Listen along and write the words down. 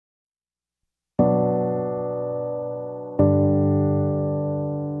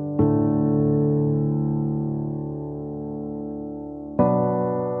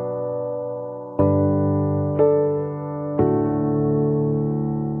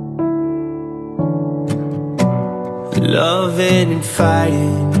Loving and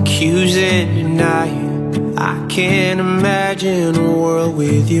fighting, accusing, denying. I can't imagine a world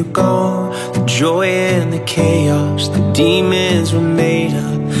with you gone. The joy and the chaos, the demons were made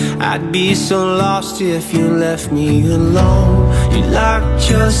up. I'd be so lost if you left me alone. You locked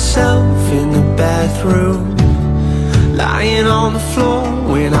yourself in the bathroom, lying on the floor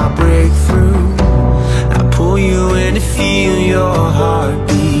when I break through. I pull you in to feel your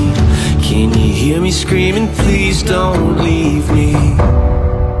heartbeat. Can you hear me screaming, please don't leave me?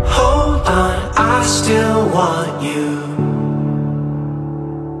 Hold on, I still want you.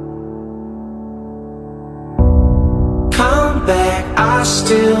 Come back, I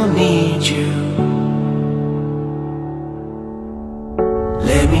still need you.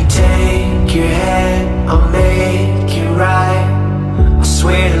 Let me take your hand, I'll make it right. I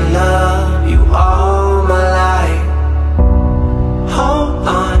swear to love you all my life. Hold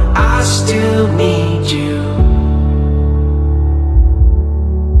on, I still need you.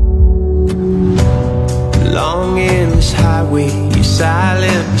 Long endless highway, you're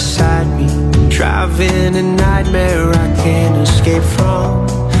silent beside me. Driving a nightmare I can't escape from.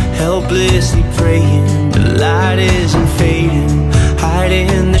 Helplessly praying, the light isn't fading.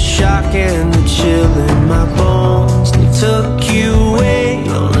 Hiding the shock and the chill in my bones. They took you away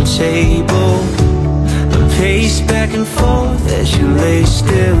on the table. I pace back and forth as you lay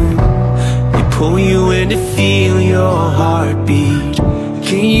still. They pull you in to feel your heartbeat.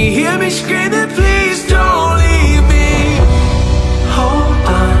 Can you hear me screaming, please don't leave me? Hold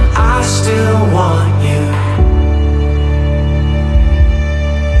on, I still want you.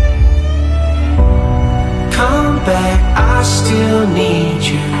 Come back, I still need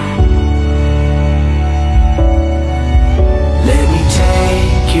you. Let me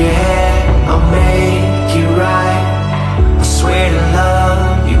take your hand, I'll make it right. I swear to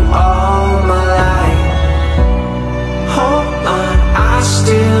love you all my life. Hold on, I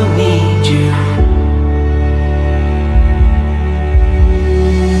still need you.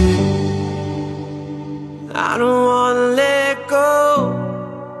 I don't wanna let go.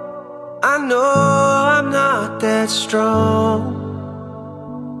 I know I'm not that strong.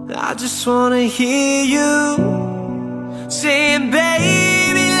 I just wanna hear you saying,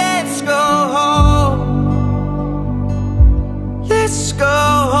 baby, let's go home. Let's go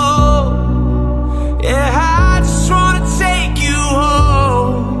home. Yeah, I just wanna take you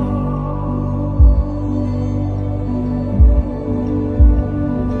home.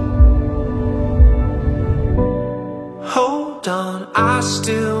 Hold on, I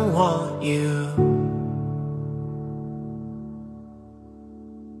still want you.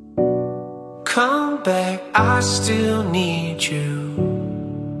 Come back, I still need you.